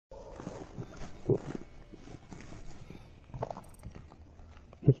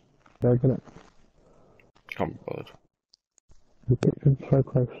Go get it. Can't be bothered. The picture's so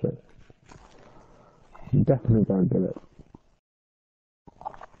close to it. You definitely don't get it.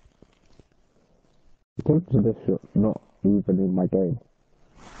 According to this, you're not even in my game.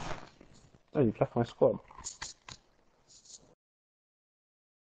 Oh, you left my squad.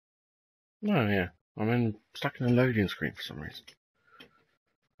 No, yeah. I'm stuck in a loading screen for some reason.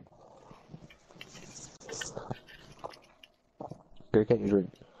 Go get your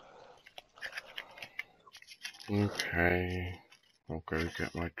drink. Okay. I'll go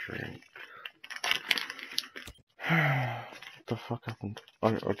get my drink. What the fuck happened?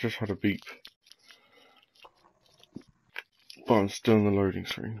 I just had a beep. But I'm still in the loading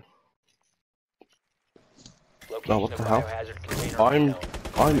screen. Oh, what the hell?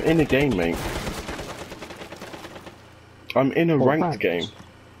 I'm in a game, mate. I'm in a ranked game.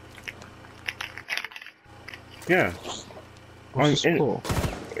 Yeah. What's the score?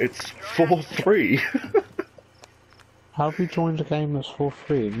 It's 4-3. How have you joined a game that's 4-3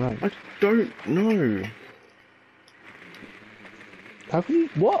 in ranked? I don't know. How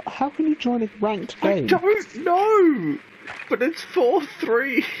can you join a ranked game? I don't know. But it's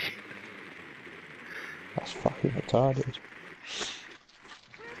 4-3. That's fucking retarded.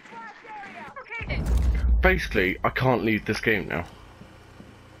 Basically, I can't leave this game now.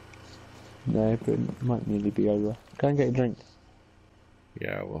 No, but it might nearly be over. Go and get a drink.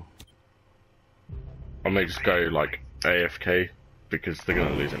 Yeah, well. I may just go, like, AFK, because they're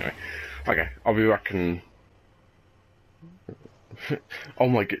gonna lose anyway. Okay, I'll be back in... Oh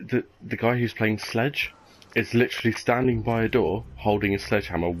my god, the guy who's playing Sledge is literally standing by a door, holding a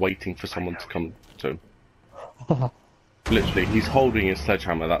sledgehammer, waiting for someone to come to him. Literally, he's holding his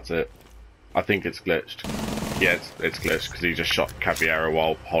sledgehammer, that's it. I think it's glitched. Yeah, it's glitched, because he just shot Caballero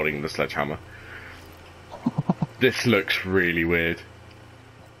while holding the sledgehammer. This looks really weird.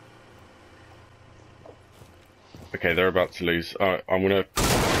 Okay, they're about to lose. Alright, I'm gonna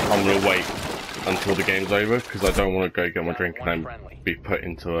wait until the game's over, because I don't want to go get my drink and then be put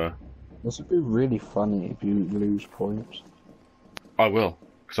into a... This would be really funny if you lose points. I will,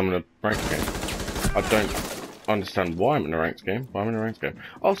 because I'm in a ranked game. I don't understand why I'm in a ranked game, but I'm in a ranked game.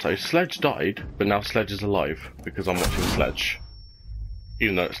 Also, Sledge died, but now Sledge is alive, because I'm watching Sledge.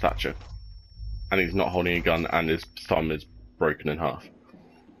 Even though it's Thatcher. And he's not holding a gun, and his thumb is broken in half.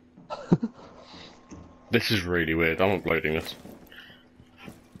 This is really weird, I'm uploading this.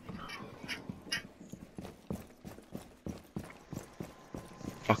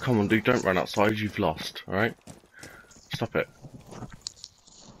 Oh, come on, dude, don't run outside, you've lost, alright? Stop it.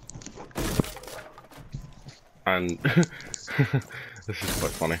 And this is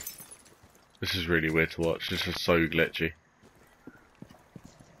quite funny. This is really weird to watch, this is so glitchy.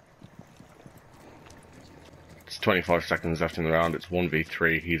 It's 25 seconds left in the round, it's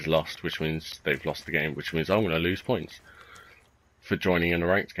 1v3, he's lost, which means they've lost the game, which means I'm going to lose points for joining in a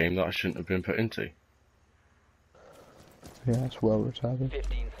ranked game that I shouldn't have been put into. Yeah, it's well retarded.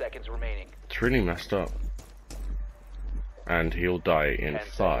 15 seconds remaining. It's really messed up. And he'll die in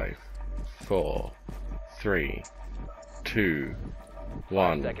 5, 4, 3, 2,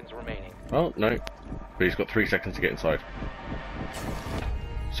 1. 5 seconds remaining. Oh, no. But he's got 3 seconds to get inside.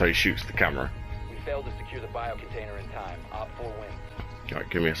 So he shoots the camera. We failed to secure the bio container in time. Op 4 wins. Alright,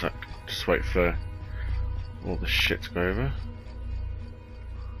 give me a sec. Just wait for all the shit to go over.